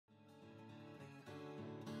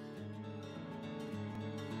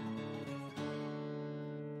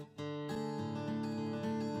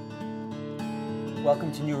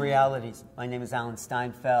Welcome to New Realities. My name is Alan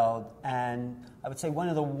Steinfeld, and I would say one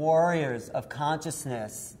of the warriors of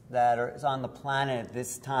consciousness that is on the planet at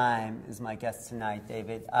this time is my guest tonight,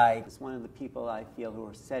 David Icke. He's one of the people I feel who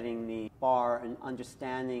are setting the bar and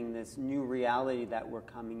understanding this new reality that we're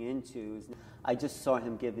coming into. I just saw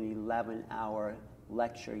him give an 11-hour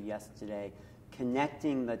lecture yesterday,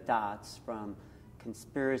 connecting the dots from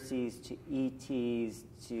conspiracies to ETs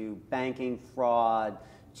to banking fraud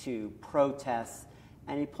to protests,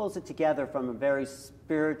 and he pulls it together from a very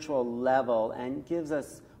spiritual level and gives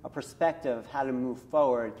us a perspective of how to move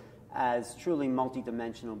forward as truly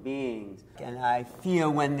multidimensional beings. And I feel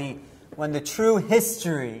when the true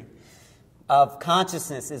history of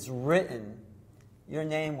consciousness is written, your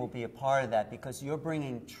name will be a part of that because you're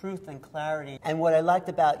bringing truth and clarity. And what I liked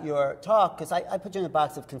about your talk, because I put you in a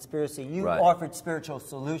box of conspiracy, you offered spiritual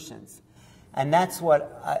solutions. And that's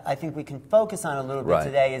what I think we can focus on a little bit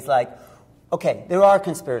today is like, okay, there are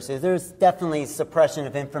conspiracies. There's definitely suppression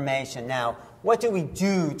of information. Now, what do we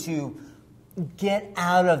do to get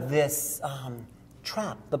out of this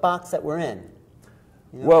trap, the box that we're in?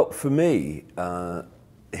 You know? Well, for me,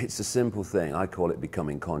 it's a simple thing. I call it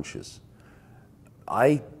becoming conscious.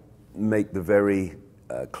 I make the very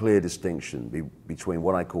clear distinction between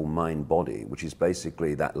what I call mind-body, which is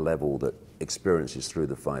basically that level that experiences through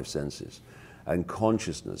the five senses, and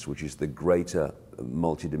consciousness, which is the greater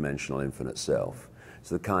multidimensional infinite self.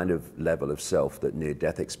 It's the kind of level of self that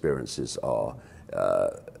near-death experiences are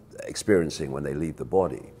experiencing when they leave the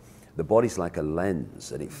body. The body's like a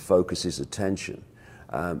lens, and it focuses attention.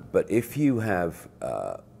 But if you have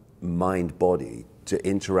mind-body to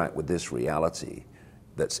interact with this reality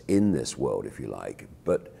that's in this world, if you like,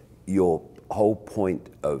 but your whole point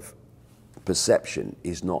of perception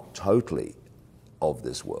is not totally of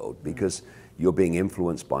this world because you're being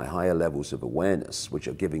influenced by higher levels of awareness, which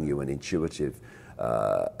are giving you an intuitive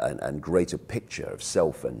and greater picture of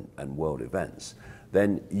self and world events,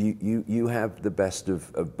 then you have the best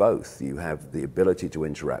of both. You have the ability to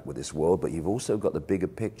interact with this world, but you've also got the bigger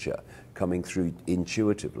picture coming through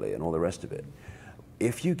intuitively and all the rest of it.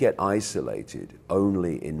 If you get isolated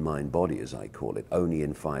only in mind-body, as I call it, only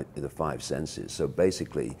in the five senses, so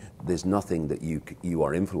basically there's nothing that you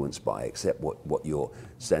are influenced by except what your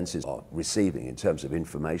senses are receiving in terms of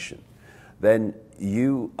information, then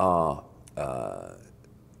you are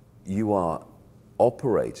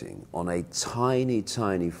operating on a tiny,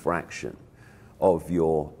 tiny fraction of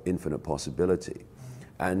your infinite possibility.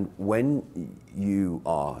 And when you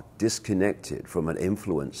are disconnected from an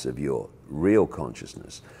influence of your real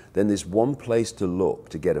consciousness, then there's one place to look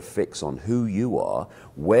to get a fix on who you are,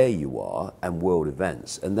 where you are, and world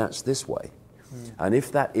events, and that's this way. And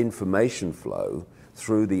if that information flow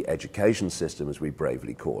through the education system, as we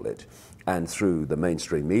bravely call it, and through the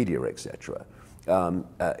mainstream media, etc.,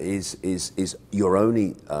 is your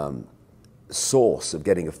only source of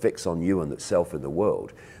getting a fix on you and the self in the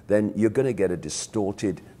world, then you're going to get a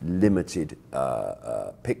distorted, limited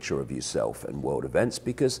picture of yourself and world events,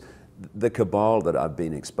 because the cabal that I've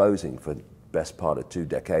been exposing for the best part of 2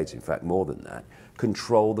 decades, in fact more than that,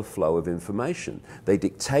 control the flow of information. They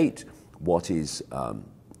dictate what is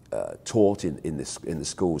taught in the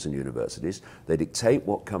schools and universities. They dictate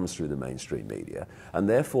what comes through the mainstream media, and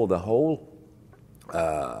therefore the whole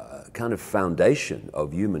kind of foundation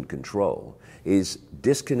of human control is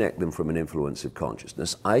disconnect them from an influence of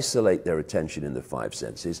consciousness, isolate their attention in the five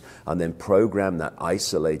senses, and then program that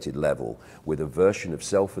isolated level with a version of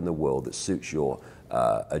self in the world that suits your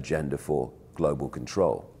agenda for global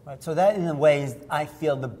control. Right, so that in a way is, I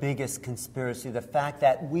feel, the biggest conspiracy, the fact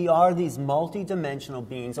that we are these multidimensional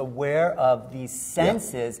beings aware of these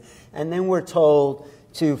senses, and then we're told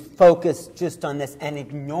to focus just on this and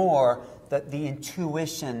ignore the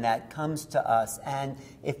intuition that comes to us, and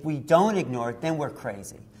if we don't ignore it, then we're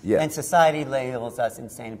crazy. And society labels us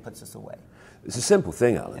insane and puts us away. It's a simple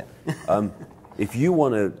thing, Alan. If you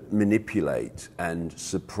want to manipulate and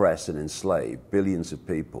suppress and enslave billions of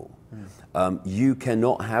people, you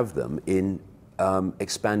cannot have them in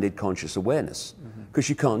expanded conscious awareness, because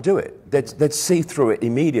you can't do it. They'd see through it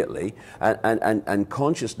immediately, and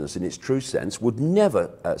consciousness in its true sense would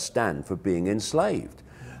never stand for being enslaved.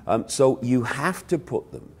 So you have to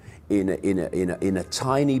put them in a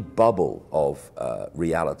tiny bubble of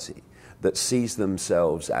reality that sees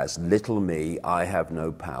themselves as little me, I have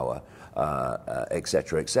no power,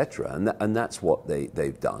 etc., etc. And that's what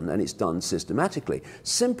they've done, and it's done systematically.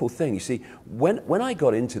 Simple thing. You see, when I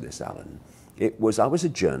got into this, Alan, I was a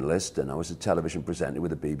journalist and I was a television presenter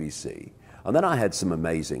with the BBC. And then I had some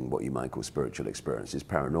amazing, what you might call spiritual experiences,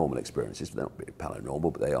 paranormal experiences. They're not really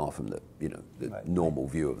paranormal, but they are from the, the normal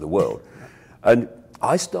view of the world. And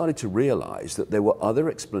I started to realize that there were other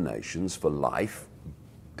explanations for life,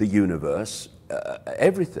 the universe,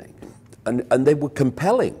 everything. And they were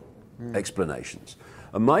compelling explanations.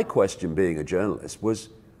 And my question, being a journalist, was,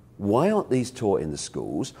 why aren't these taught in the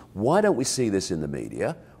schools? Why don't we see this in the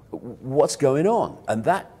media? What's going on? And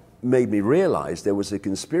that made me realize there was a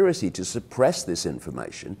conspiracy to suppress this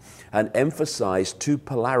information and emphasize two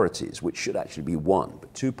polarities, which should actually be one,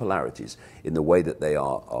 but two polarities in the way that they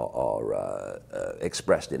are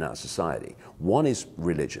expressed in our society. One is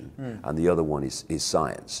religion, and the other one is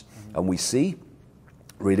science. And we see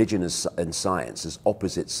religion and science as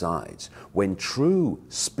opposite sides, when true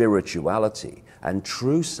spirituality and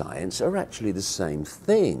true science are actually the same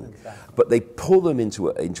thing. Exactly. But they pull them into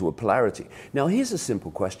a polarity. Now, here's a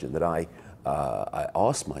simple question that I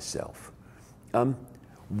ask myself. I've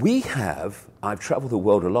traveled the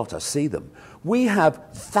world a lot, I see them. We have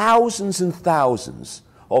thousands and thousands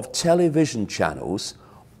of television channels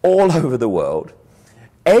all over the world,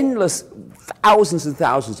 endless thousands and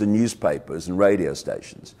thousands of newspapers and radio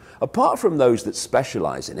stations. Apart from those that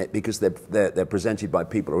specialize in it because they're presented by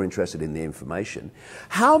people who are interested in the information,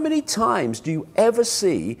 how many times do you ever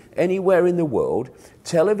see anywhere in the world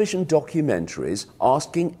television documentaries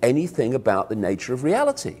asking anything about the nature of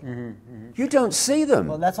reality? You don't see them.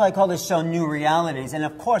 Well, that's why I call this show New Realities. And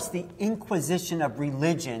of course, the inquisition of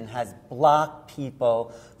religion has blocked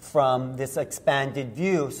people from this expanded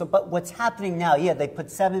view. So, but what's happening now, yeah, they put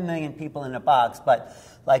 7 million people in a box, but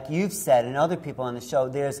like you've said and other people on the show,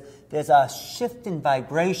 there's a shift in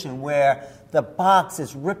vibration where the box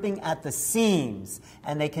is ripping at the seams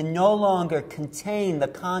and they can no longer contain the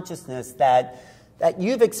consciousness that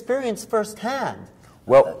you've experienced firsthand.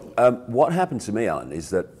 Well, what happened to me, Alan, is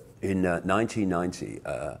that in 1990,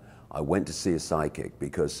 I went to see a psychic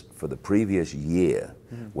because for the previous year,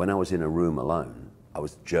 when I was in a room alone, I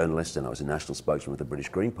was a journalist and I was a national spokesman with the British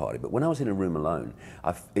Green Party, but when I was in a room alone,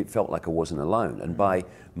 it felt like I wasn't alone. And by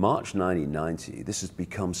March 1990, this has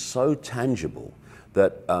become so tangible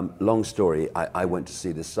that, long story, I went to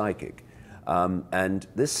see this psychic. And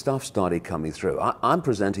this stuff started coming through. I'm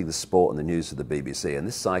presenting the sport and the news to the BBC, and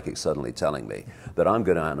this psychic suddenly telling me that I'm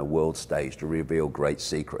going out on a world stage to reveal great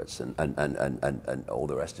secrets and all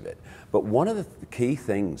the rest of it. But one of the key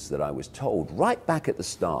things that I was told right back at the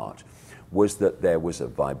start was that there was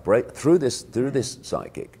through this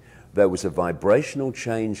psychic, there was a vibrational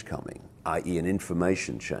change coming, i.e. an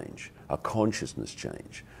information change, a consciousness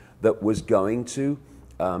change, that was going to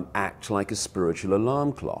act like a spiritual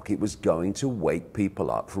alarm clock. It was going to wake people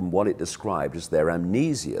up from what it described as their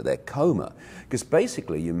amnesia, their coma. Because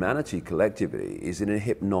basically humanity collectively is in a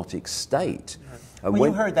hypnotic state. And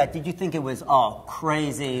when you heard that, did you think it was, oh,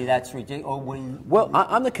 crazy, that's ridiculous? Well,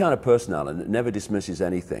 I'm the kind of person, Alan, that never dismisses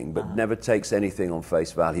anything, but never takes anything on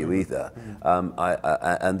face value either.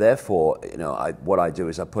 And therefore, you know, what I do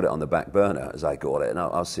is I put it on the back burner, as I call it, and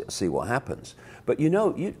I'll see what happens. But you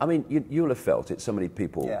know, you'll have felt it, so many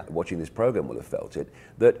people watching this program will have felt it,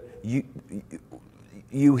 that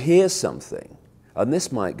you hear something, and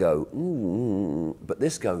this might go, but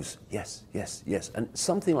this goes, yes, yes, yes. And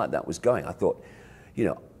something like that was going. I thought, you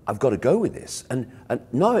know, I've got to go with this. And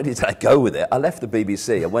not only did I go with it, I left the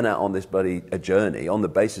BBC. I went out on this a journey on the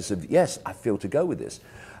basis of, yes, I feel to go with this.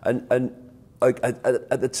 And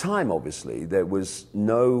at the time, obviously, there was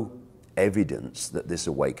no evidence that this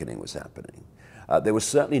awakening was happening. There was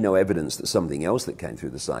certainly no evidence that something else that came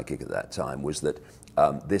through the psychic at that time was that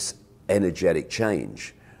this energetic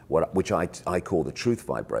change, which I call the truth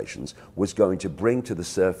vibrations, was going to bring to the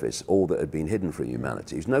surface all that had been hidden from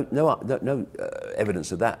humanity. There's no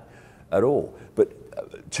evidence of that at all.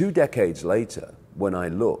 But 2 decades later, when I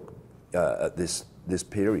look at this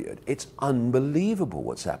period, it's unbelievable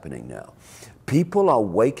what's happening now. People are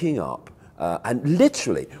waking up, and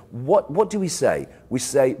literally, what do we say?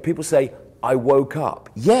 People say, I woke up.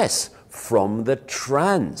 Yes, from the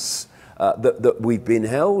trance that we've been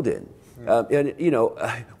held in. And you know,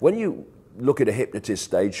 when you look at a hypnotist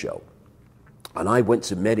stage show, and I went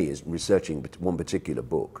to many researching one particular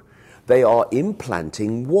book, they are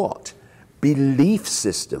implanting what? Belief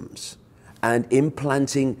systems and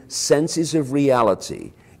implanting senses of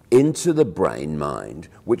reality into the brain mind,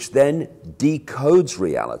 which then decodes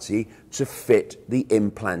reality to fit the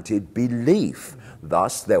implanted belief.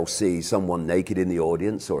 Thus, they'll see someone naked in the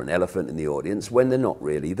audience or an elephant in the audience when they're not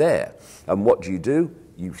really there. And what do?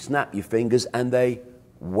 You snap your fingers and they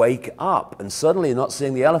wake up, and suddenly you're not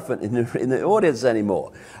seeing the elephant in the audience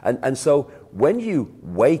anymore. And so when you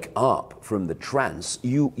wake up from the trance,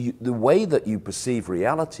 the way that you perceive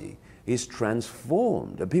reality is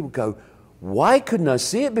transformed. And people go, why couldn't I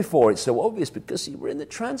see it before? It's so obvious, because you were in the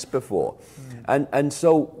trance before. And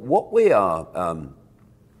so what we are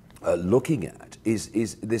looking at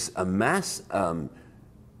is this mass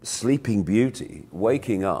sleeping beauty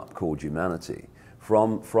waking up called humanity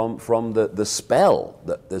from the spell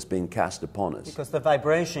that has been cast upon us. Because the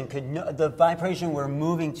vibration the vibration we're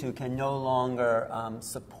moving to can no longer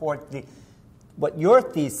support what your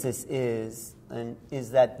thesis is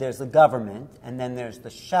that there's a government, and then there's the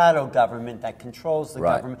shadow government that controls the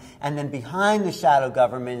government, and then behind the shadow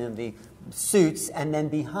government and the suits, and then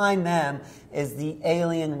behind them is the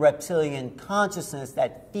alien reptilian consciousness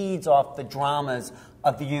that feeds off the dramas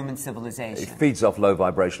of the human civilization. It feeds off low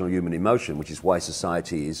vibrational human emotion, which is why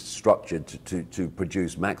society is structured to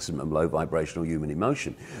produce maximum low vibrational human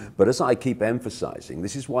emotion. But as I keep emphasizing,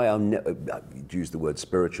 this is why I use the word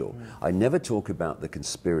spiritual. I never talk about the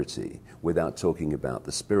conspiracy without talking about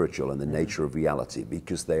the spiritual and the nature of reality,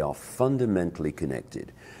 because they are fundamentally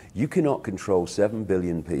connected. You cannot control 7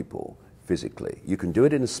 billion people physically. You can do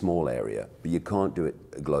it in a small area, but you can't do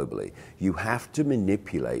it globally. You have to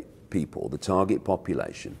manipulate people, the target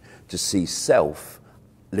population, to see self,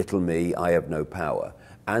 little me, I have no power,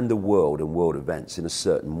 and the world and world events in a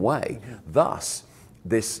certain way. Thus,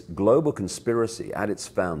 this global conspiracy at its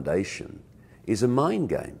foundation is a mind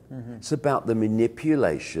game. It's about the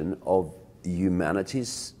manipulation of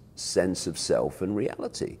humanity's sense of self and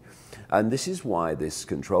reality. And this is why this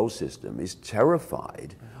control system is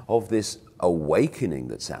terrified of this awakening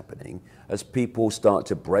that's happening as people start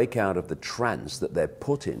to break out of the trance that they're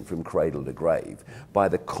put in from cradle to grave by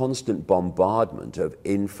the constant bombardment of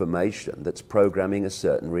information that's programming a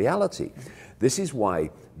certain reality. This is why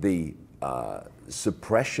the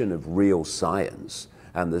suppression of real science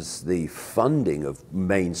and the funding of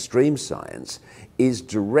mainstream science is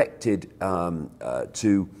directed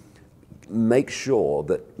to make sure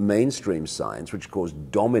that mainstream science, which of course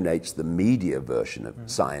dominates the media version of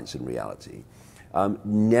science and reality,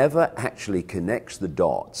 never actually connects the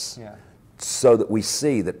dots so that we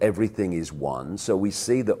see that everything is one, so we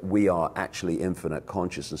see that we are actually infinite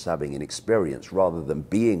consciousness having an experience rather than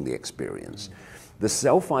being the experience. The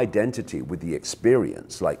self-identity with the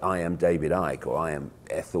experience, like I am David Icke or I am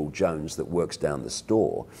Ethel Jones that works down the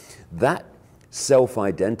store, that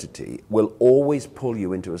self-identity will always pull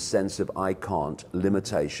you into a sense of I can't,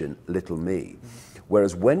 limitation, little me.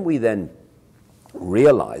 Whereas when we then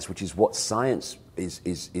realize, which is what science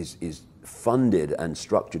is funded and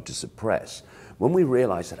structured to suppress, when we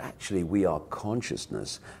realize that actually we are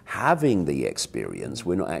consciousness having the experience,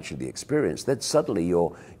 we're not actually the experience, then suddenly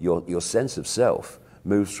your sense of self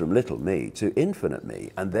moves from little me to infinite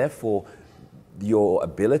me, and therefore your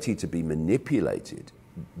ability to be manipulated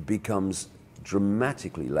becomes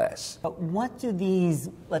dramatically less. But what do these,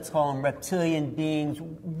 let's call them reptilian beings,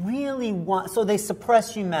 really want? So they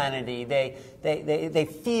suppress humanity, they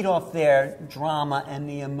feed off their drama and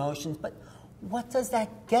the emotions, but what does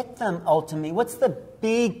that get them ultimately? What's the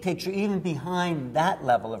big picture even behind that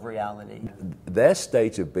level of reality? Their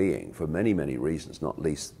state of being, for many, many reasons, not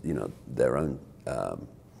least, their own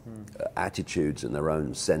attitudes and their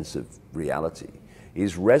own sense of reality,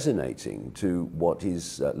 is resonating to what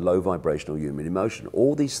is low vibrational human emotion.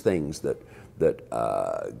 All these things that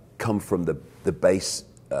come from the base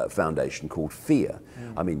foundation called fear.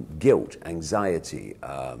 I mean, guilt, anxiety,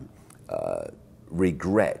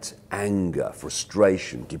 regret, anger,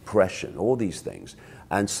 frustration, depression, all these things.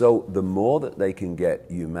 And so the more that they can get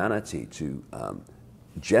humanity to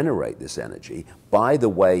generate this energy by the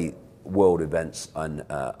way world events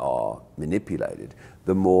are manipulated,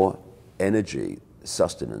 the more energy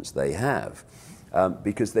sustenance they have,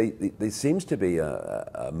 because there seems to be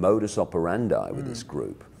a modus operandi with this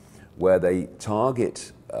group where they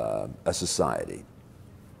target a society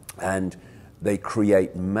and they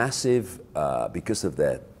create massive, because of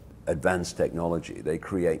their advanced technology, they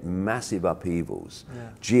create massive upheavals,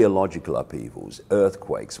 geological upheavals,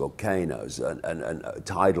 earthquakes, volcanoes, and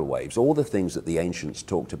tidal waves, all the things that the ancients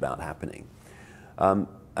talked about happening.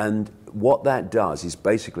 And what that does is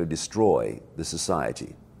basically destroy the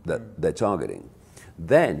society that they're targeting.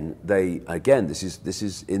 Then they, again, this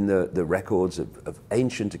is in the records of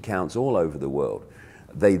ancient accounts all over the world,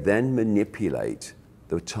 they then manipulate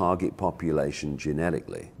the target population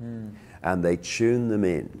genetically, and they tune them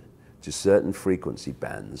in to certain frequency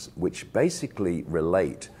bands which basically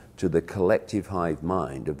relate to the collective hive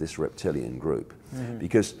mind of this reptilian group.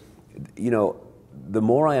 Because, the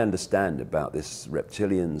more I understand about this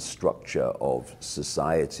reptilian structure of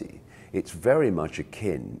society, it's very much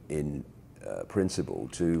akin in principle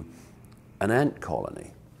to an ant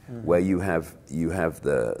colony. where you have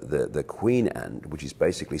the queen ant, which is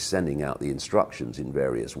basically sending out the instructions in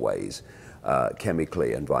various ways,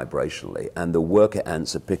 chemically and vibrationally, and the worker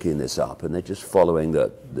ants are picking this up, and they're just following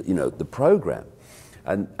the program.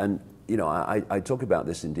 And I talk about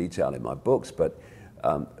this in detail in my books, but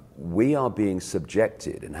we are being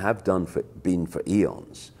subjected, and have been for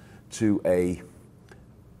eons, to a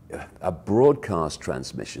broadcast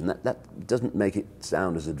transmission. That doesn't make it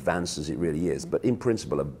sound as advanced as it really is, but in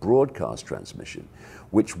principle, a broadcast transmission,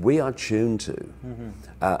 which we are tuned to,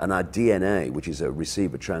 and our DNA, which is a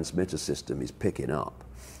receiver-transmitter system, is picking up.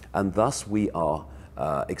 And thus we are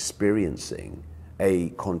experiencing a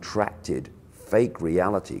contracted fake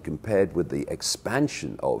reality compared with the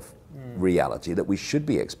expansion of reality that we should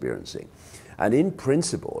be experiencing. And in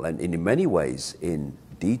principle, and in many ways in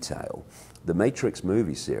detail, the Matrix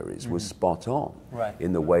movie series was spot on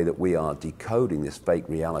in the way that we are decoding this fake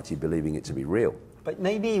reality, believing it to be real. But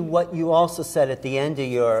maybe what you also said at the end of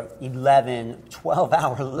your 11,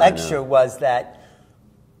 12-hour lecture was that,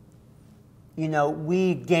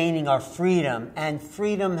 we gaining our freedom, and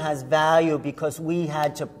freedom has value because we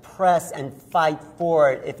had to press and fight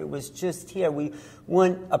for it. If it was just here, we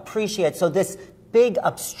wouldn't appreciate. So this big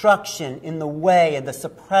obstruction in the way and the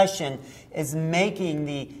suppression is making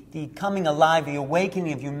the coming alive, the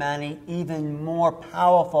awakening of humanity even more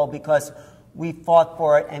powerful because we fought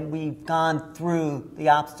for it and we've gone through the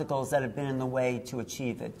obstacles that have been in the way to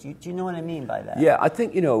achieve it. Do you know what I mean by that? Yeah, I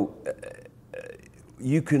think,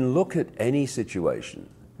 you can look at any situation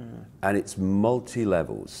and it's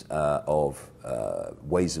multi-levels of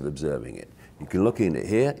ways of observing it. You can look in it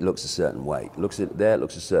here, it looks a certain way. Looks at it there, it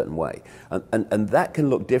looks a certain way. And that can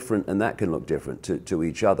look different, and that can look different to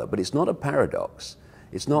each other. But it's not a paradox.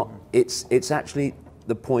 It's not. It's actually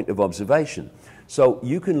the point of observation. So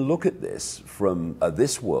you can look at this from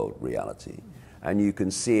this world reality, and you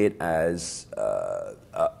can see it as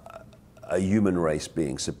a human race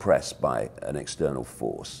being suppressed by an external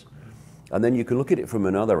force. And then you can look at it from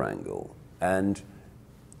another angle, and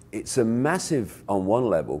it's a massive, on one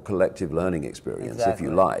level, collective learning experience, if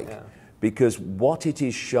you like, because what it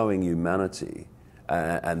is showing humanity,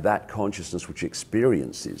 and that consciousness which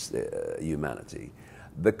experiences humanity,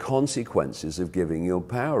 the consequences of giving your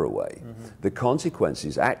power away, the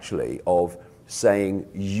consequences actually of saying,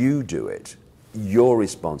 you do it, you're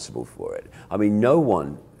responsible for it. I mean, no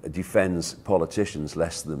one defends politicians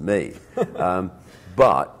less than me,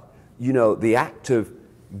 but, the act of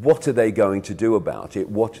what are they going to do about it?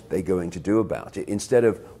 What are they going to do about it? Instead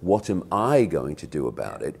of what am I going to do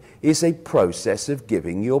about it, is a process of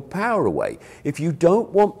giving your power away. If you don't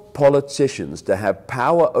want politicians to have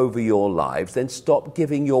power over your lives, then stop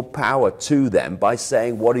giving your power to them by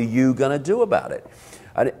saying, what are you going to do about it?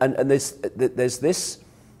 And there's this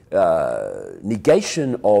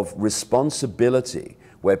negation of responsibility,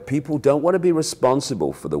 where people don't want to be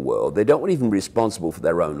responsible for the world. They don't want to even be responsible for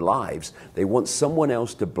their own lives. They want someone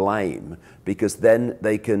else to blame, because then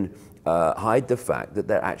they can hide the fact that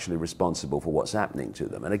they're actually responsible for what's happening to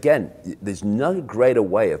them. And again, there's no greater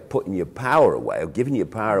way of putting your power away, or giving your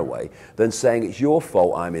power away, than saying it's your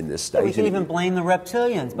fault I'm in this state. We can even blame the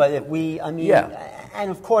reptilians, but if we,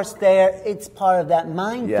 and of course it's part of that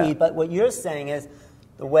mind feed, but what you're saying is,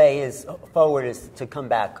 the way forward is to come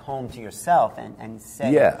back home to yourself and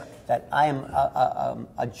say that I am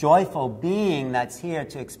a joyful being that's here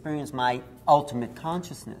to experience my ultimate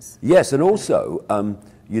consciousness. Yes, and also,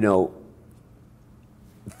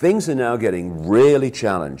 things are now getting really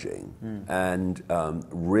challenging and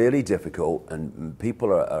really difficult, and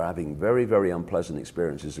people are having very, very unpleasant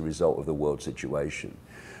experiences as a result of the world situation.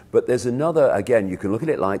 But there's another, again, you can look at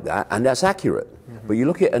it like that, and that's accurate. But you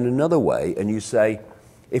look at it in another way, and you say,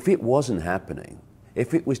 if it wasn't happening,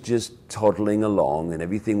 if it was just toddling along and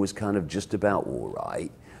everything was kind of just about all right,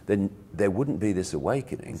 then there wouldn't be this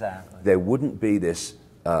awakening. Exactly. There wouldn't be this,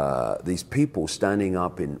 these people standing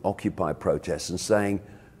up in Occupy protests and saying,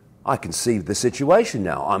 I can see the situation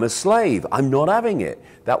now. I'm a slave. I'm not having it.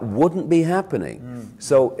 That wouldn't be happening.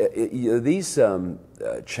 So these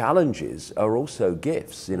challenges are also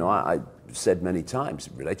gifts. I've said many times,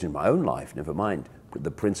 related to my own life, never mind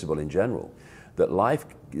the principle in general, that life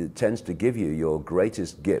tends to give you your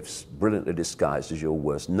greatest gifts brilliantly disguised as your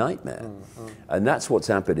worst nightmare. And that's what's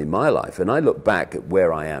happened in my life. And I look back at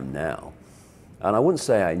where I am now, and I wouldn't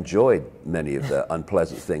say I enjoyed many of the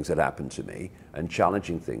unpleasant things that happened to me and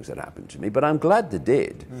challenging things that happened to me, but I'm glad they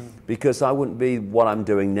did, because I wouldn't be what I'm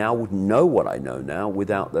doing now, wouldn't know what I know now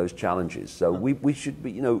without those challenges. So we should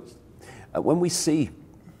be, when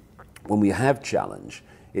we have challenge,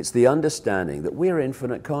 it's the understanding that we're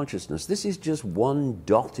infinite consciousness. This is just one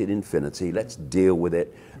dot in infinity. Let's deal with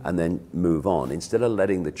it. and then move on, instead of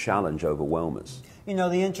letting the challenge overwhelm us. You know,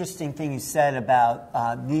 the interesting thing you said about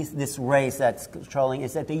this race that's controlling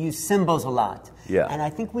is that they use symbols a lot. Yeah. And I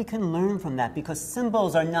think we can learn from that, because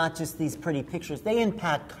symbols are not just these pretty pictures. They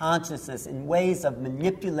impact consciousness in ways of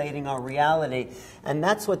manipulating our reality. And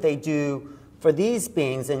that's what they do for these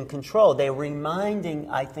beings in control. They're reminding,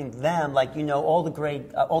 I think, them, like, you know, all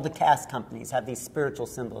the cast companies have these spiritual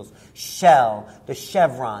symbols. Shell, the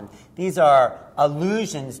chevron. These are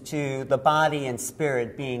allusions to the body and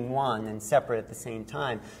spirit being one and separate at the same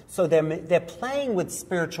time. So they're playing with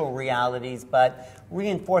spiritual realities, but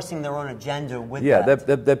reinforcing their own agenda with that.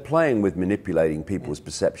 Yeah, they're playing with manipulating people's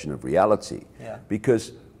perception of reality. Yeah.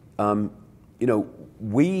 Because, you know,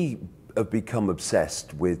 we have become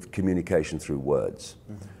obsessed with communication through words.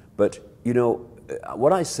 But, you know,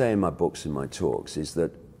 what I say in my books and my talks is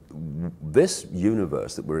that this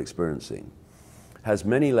universe that we're experiencing has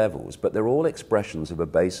many levels, but they're all expressions of a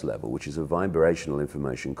base level, which is a vibrational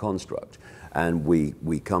information construct. And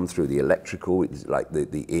we come through the electrical, like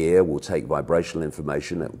the ear will take vibrational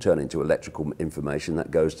information, it will turn into electrical information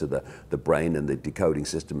that goes to the brain and the decoding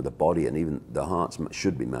system of the body, and even the heart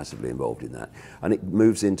should be massively involved in that. And it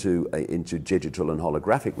moves into digital and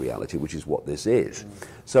holographic reality, which is what this is.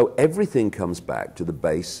 So everything comes back to the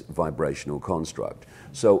base vibrational construct.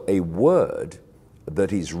 So a word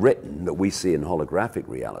that is written, that we see in holographic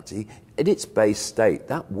reality, in its base state,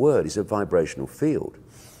 that word is a vibrational field.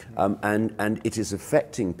 And it is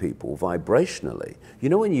affecting people vibrationally. You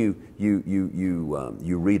know, when you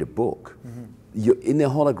read a book, in the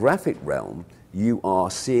holographic realm, you are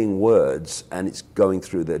seeing words and it's going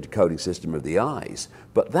through the decoding system of the eyes.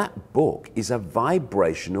 But that book is a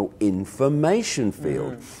vibrational information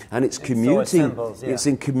field. And it's it's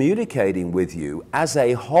in communicating with you as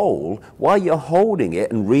a whole while you're holding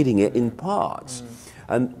it and reading it in parts.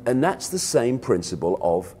 And that's the same principle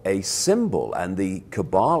of a symbol. And the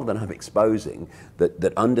cabal that I'm exposing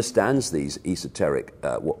that understands these esoteric,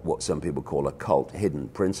 what some people call occult hidden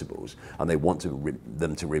principles, and they want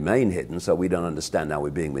them to remain hidden so we don't understand how we're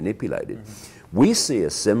being manipulated. We see a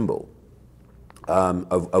symbol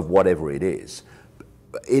of whatever it is.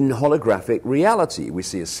 In holographic reality, we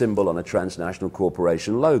see a symbol on a transnational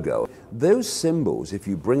corporation logo. Those symbols, if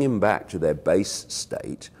you bring them back to their base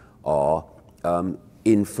state, are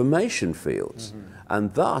information fields.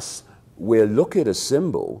 And thus, we'll look at a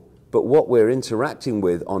symbol, but what we're interacting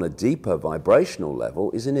with on a deeper vibrational level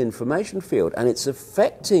is an information field, and it's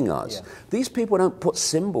affecting us. Yeah. These people don't put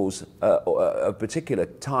symbols of particular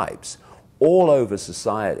types all over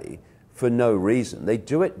society for no reason. They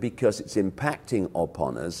do it because it's impacting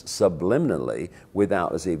upon us subliminally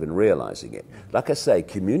without us even realizing it. Like I say,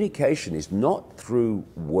 communication is not through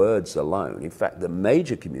words alone. In fact, the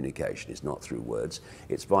major communication is not through words.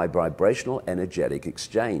 It's by vibrational energetic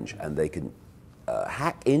exchange, and they can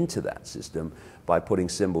hack into that system by putting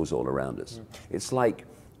symbols all around us. It's like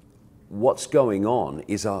what's going on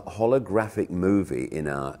is a holographic movie in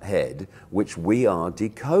our head, which we are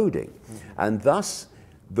decoding. And thus,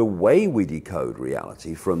 the way we decode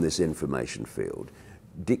reality from this information field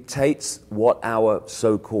dictates what our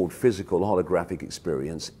so-called physical holographic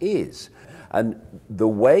experience is. And the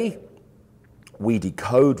way we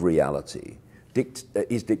decode reality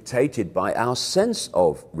is dictated by our sense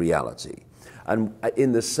of reality. And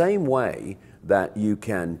in the same way that you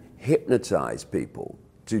can hypnotize people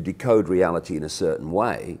to decode reality in a certain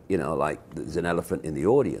way, you know, like there's an elephant in the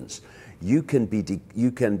audience, you can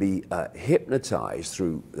be hypnotized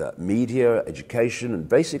through media, education, and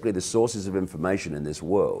basically the sources of information in this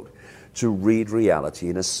world to read reality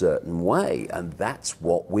in a certain way. And that's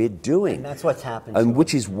what we're doing. And that's what's happening. And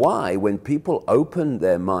which is why when people open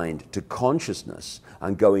their mind to consciousness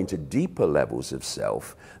and go into deeper levels of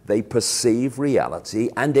self, they perceive reality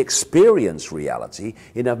and experience reality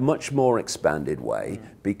in a much more expanded way,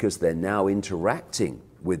 because they're now interacting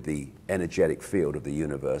with the energetic field of the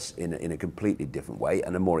universe in a completely different way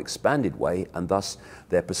and a more expanded way, and thus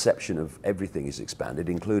their perception of everything is expanded,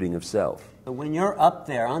 including of self. But when you're up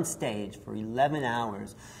there on stage for 11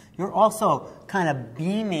 hours, you're also kind of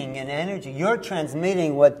beaming in energy. You're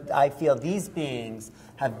transmitting what I feel these beings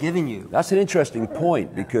have given you. That's an interesting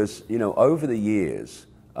point, because, you know, over the years,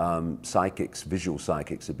 psychics, visual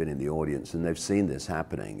psychics have been in the audience, and they've seen this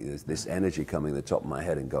happening. There's this energy coming to the top of my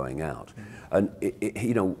head and going out. And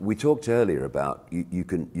you know, we talked earlier about you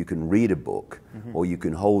can read a book, or you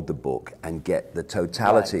can hold the book and get the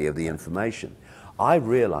totality of the information. I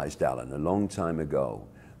realized, Alan, a long time ago,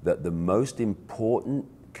 that the most important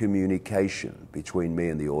communication between me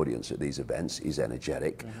and the audience at these events is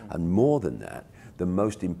energetic, and more than that, the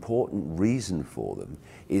most important reason for them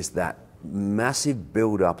is that massive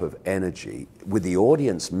buildup of energy with the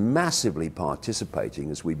audience massively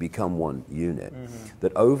participating as we become one unit,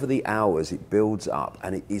 that over the hours it builds up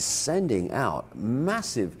and it is sending out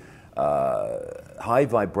massive high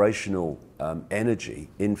vibrational energy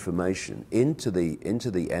information into the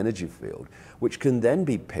energy field, which can then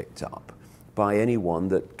be picked up by anyone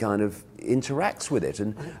that kind of interacts with it.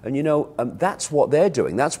 And you know, that's what they're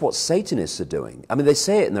doing. That's what Satanists are doing. I mean, they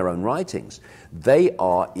say it in their own writings. They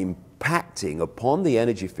are impacting upon the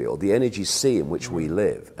energy field, the energy sea in which we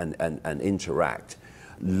live and interact,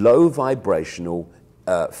 low vibrational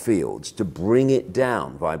fields to bring it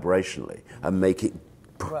down vibrationally and make it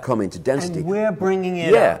come into density. And we're bringing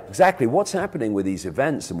it up. up. Exactly. What's happening with these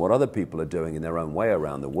events and what other people are doing in their own way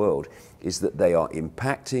around the world is that they are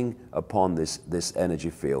impacting upon this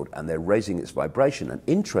energy field and they're raising its vibration. And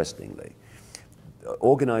interestingly,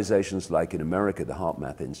 organizations like in America, the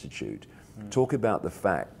HeartMath Institute, talk about the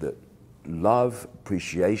fact that love,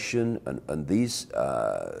 appreciation, and these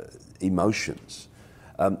emotions,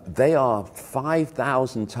 they are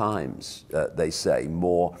 5,000 times, they say,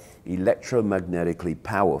 more electromagnetically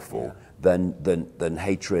powerful than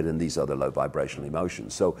hatred and these other low vibrational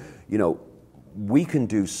emotions. So, you know, we can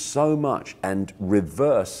do so much and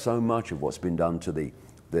reverse so much of what's been done to the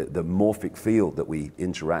morphic field that we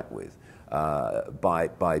interact with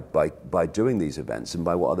by doing these events and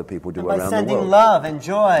by what other people do around the world. By sending love and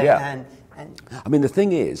joy. Yeah. And I mean, the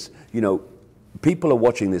thing is, you know, people are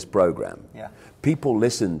watching this program. Yeah. People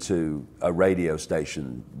listen to a radio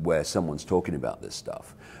station where someone's talking about this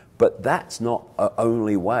stuff. But that's not the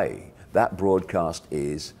only way that broadcast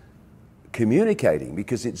is communicating,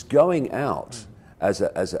 because it's going out as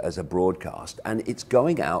a broadcast, and it's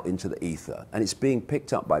going out into the ether, and it's being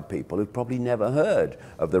picked up by people who've probably never heard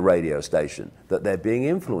of the radio station that they're being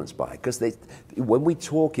influenced by. Because when we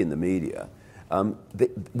talk in the media,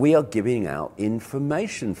 we are giving out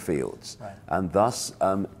information fields, and thus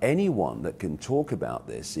anyone that can talk about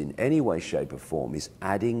this in any way, shape or form is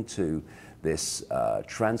adding to this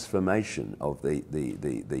transformation of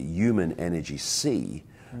the human energy sea,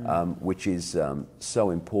 which is so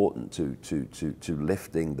important to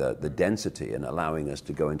lifting the density and allowing us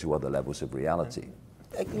to go into other levels of reality.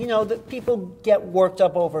 You know, the people get worked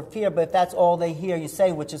up over fear, but if that's all they hear you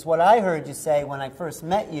say, which is what I heard you say when I first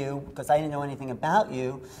met you, because I didn't know anything about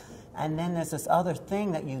you, and then there's this other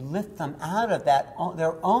thing that you lift them out of that,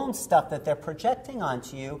 their own stuff that they're projecting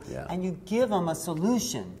onto you, and you give them a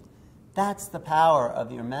solution. That's the power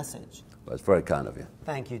of your message. Well, it's very kind of you.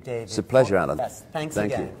 Thank you, David. It's a pleasure, Alan. Yes, thank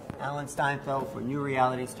again. You. Alan Steinfeld for New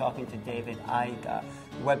Realities, talking to David Icke.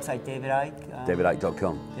 Website, David Icke.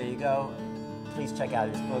 DavidIcke.com. There you go. Please check out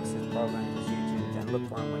his books, his programs, his YouTube, and look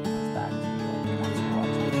for him when he comes back.